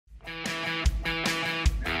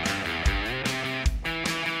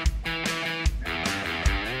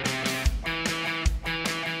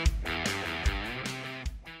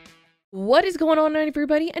What is going on,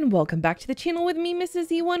 everybody, and welcome back to the channel with me,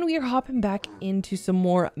 Mrs. E1. We are hopping back into some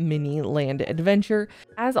more Miniland adventure.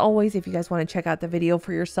 As always, if you guys want to check out the video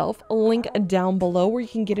for yourself, a link down below where you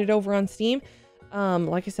can get it over on Steam.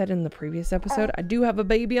 Like I said in the previous episode, I do have a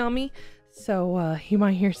baby on me, so you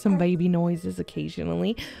might hear some baby noises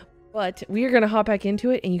occasionally. But we are going to hop back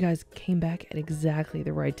into it, and you guys came back at exactly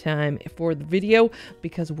the right time for the video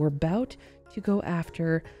because we're about to go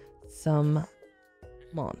after some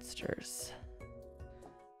monsters.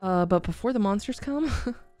 But before the monsters come,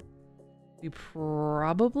 we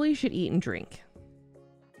probably should eat and drink.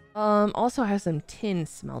 Also have some tin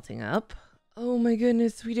smelting up. Oh my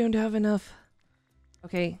goodness, we don't have enough.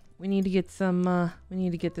 Okay, we need to get some, we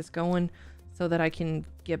need to get this going so that I can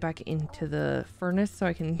get back into the furnace so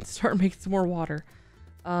I can start making some more water.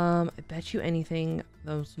 I bet you anything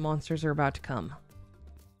those monsters are about to come.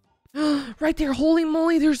 Right there, holy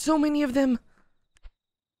moly, there's so many of them.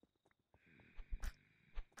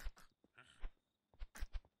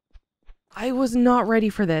 I was not ready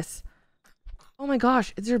for this. Oh my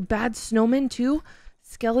gosh, is there bad snowmen too?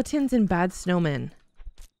 Skeletons and bad snowmen.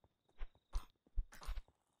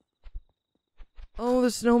 Oh, the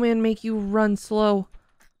snowman make you run slow.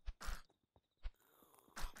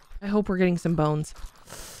 I hope we're getting some bones.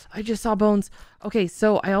 I just saw bones. Okay,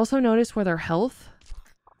 so I also noticed with our health,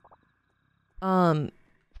 it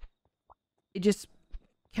just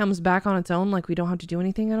comes back on its own, like we don't have to do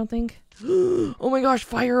anything, I don't think. Oh my gosh,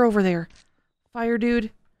 fire over there. Fire,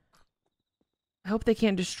 dude. I hope they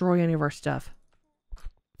can't destroy any of our stuff.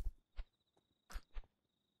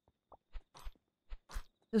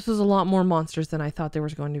 This was a lot more monsters than I thought there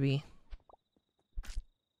was going to be.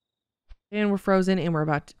 And we're frozen and we're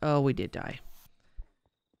about to... Oh, we did die.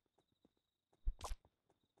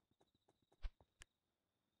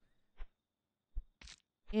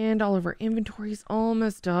 And all of our inventory's all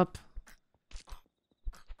messed up.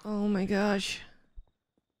 Oh my gosh.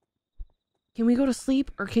 Can we go to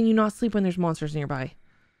sleep? Or can you not sleep when there's monsters nearby?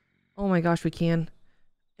 Oh my gosh, we can.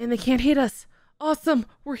 And they can't hit us. Awesome.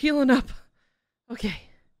 We're healing up. Okay.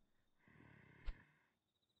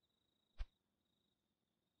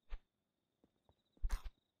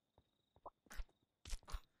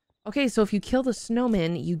 Okay, so if you kill the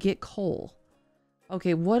snowman, you get coal.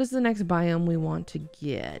 Okay, what is the next biome we want to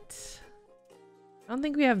get? I don't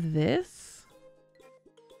think we have this.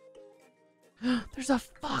 There's a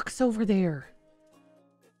fox over there.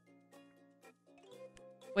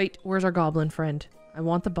 Wait, where's our goblin friend? I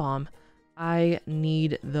want the bomb. I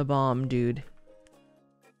need the bomb, dude.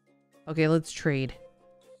 Okay, let's trade.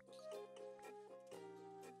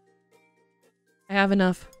 I have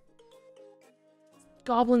enough.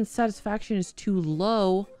 Goblin satisfaction is too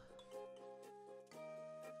low.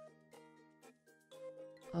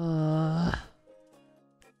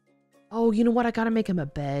 Oh, you know what? I gotta make him a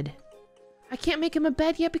bed. I can't make him a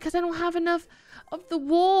bed yet because I don't have enough of the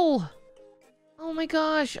wool. Oh my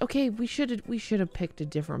gosh. Okay, we should have picked a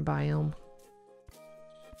different biome.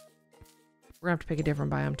 We're gonna have to pick a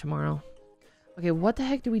different biome tomorrow. Okay, what the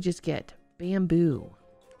heck did we just get? Bamboo.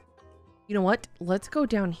 You know what? Let's go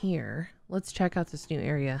down here. Let's check out this new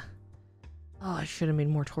area. Oh, I should have made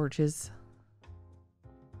more torches.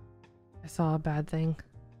 I saw a bad thing.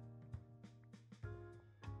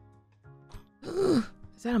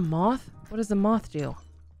 Is that a moth? What does the moth do?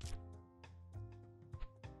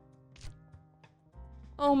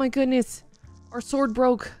 Oh my goodness. Our sword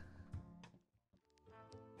broke.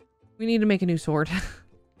 We need to make a new sword.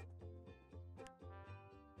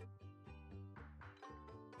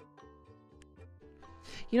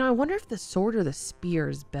 You know, I wonder if the sword or the spear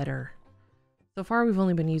is better. So far, we've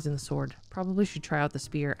only been using the sword. Probably should try out the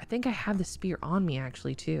spear. I think I have the spear on me,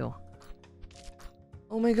 actually, too.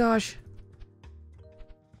 Oh my gosh.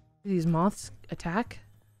 Do these moths attack?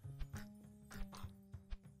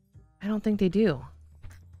 I don't think they do.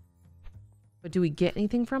 But do we get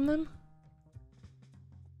anything from them?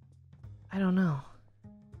 I don't know.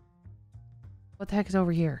 What the heck is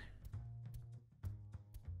over here?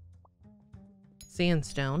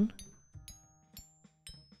 Sandstone.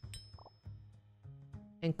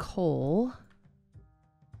 And coal.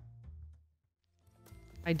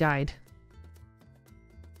 I died.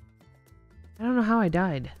 I don't know how I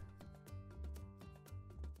died.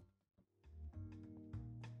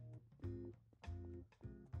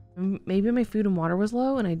 Maybe my food and water was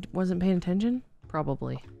low and I wasn't paying attention?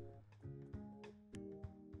 Probably.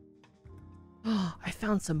 Oh, I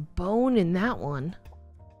found some bone in that one.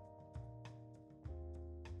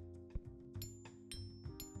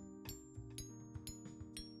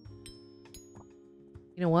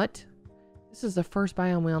 You know what? This is the first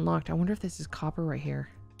biome we unlocked. I wonder if this is copper right here.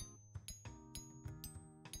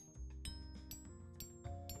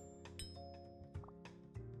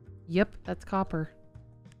 Yep, that's copper.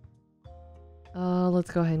 Let's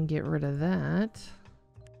go ahead and get rid of that.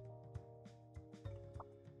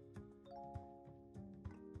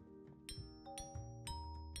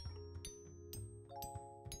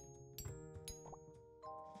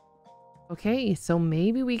 Okay, so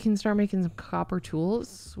maybe we can start making some copper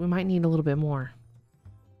tools. We might need a little bit more.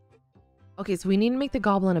 Okay, so we need to make the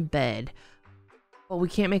goblin a bed. But we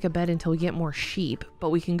can't make a bed until we get more sheep.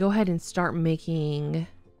 But we can go ahead and start making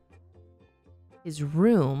his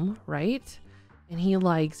room, right? And he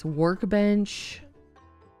likes workbench,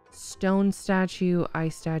 stone statue,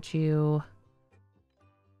 ice statue,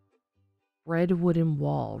 red wooden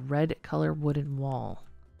wall, red color wooden wall.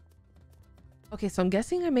 Okay, so I'm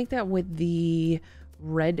guessing I make that with the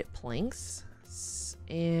red planks.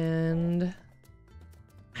 And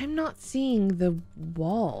I'm not seeing the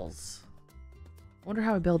walls. I wonder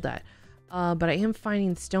how I build that. But I am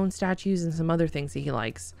finding stone statues and some other things that he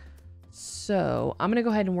likes. So I'm going to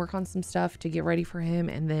go ahead and work on some stuff to get ready for him.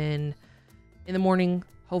 And then in the morning,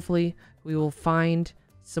 hopefully, we will find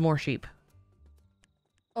some more sheep.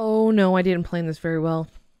 Oh no, I didn't plan this very well.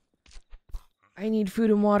 I need food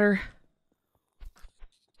and water.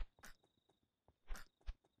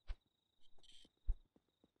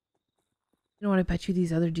 You know what? I bet you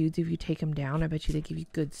these other dudes, if you take them down, I bet you they give you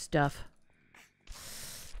good stuff.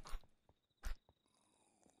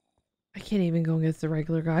 I can't even go against the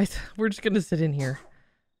regular guys. We're just going to sit in here.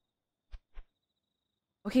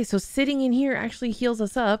 Okay, so sitting in here actually heals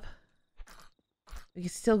us up. We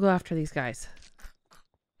can still go after these guys.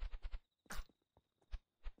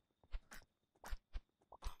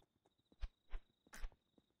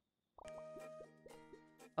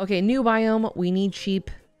 Okay, new biome. We need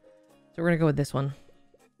sheep. So we're going to go with this one.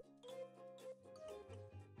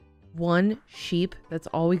 1 sheep. That's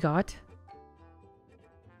all we got.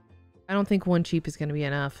 I don't think 1 sheep is going to be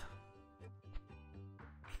enough.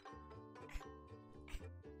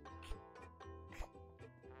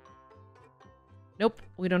 Nope.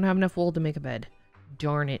 We don't have enough wool to make a bed.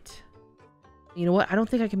 Darn it. You know what? I don't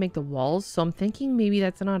think I can make the walls. So I'm thinking maybe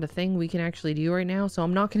that's not a thing we can actually do right now. So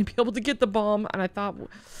I'm not going to be able to get the bomb. And I thought...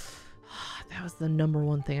 that was the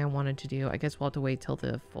 #1 thing I wanted to do. I guess we'll have to wait till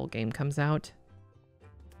the full game comes out.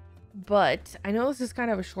 But I know this is kind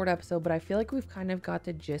of a short episode, but I feel like we've kind of got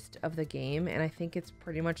the gist of the game. And I think it's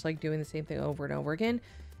pretty much like doing the same thing over and over again.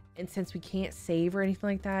 And since we can't save or anything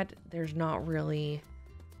like that, there's not really...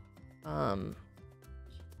 I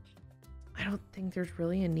don't think there's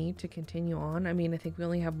really a need to continue on. I mean, I think we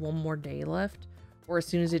only have 1 more day left. Or as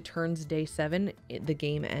soon as it turns day 7, the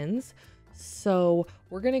game ends. So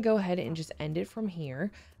we're going to go ahead and just end it from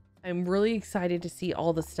here. I'm really excited to see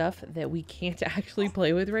all the stuff that we can't actually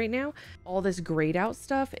play with right now. All this grayed out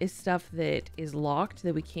stuff is stuff that is locked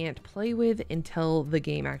that we can't play with until the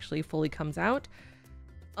game actually fully comes out.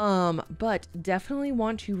 But definitely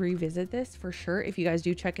want to revisit this for sure. If you guys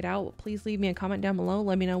do check it out, please leave me a comment down below.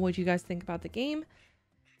 Let me know what you guys think about the game.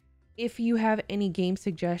 If you have any game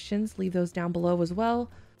suggestions, leave those down below as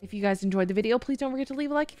well. If you guys enjoyed the video, please don't forget to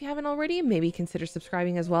leave a like if you haven't already. Maybe consider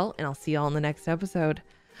subscribing as well. And I'll see y'all in the next episode.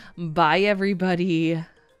 Bye, everybody.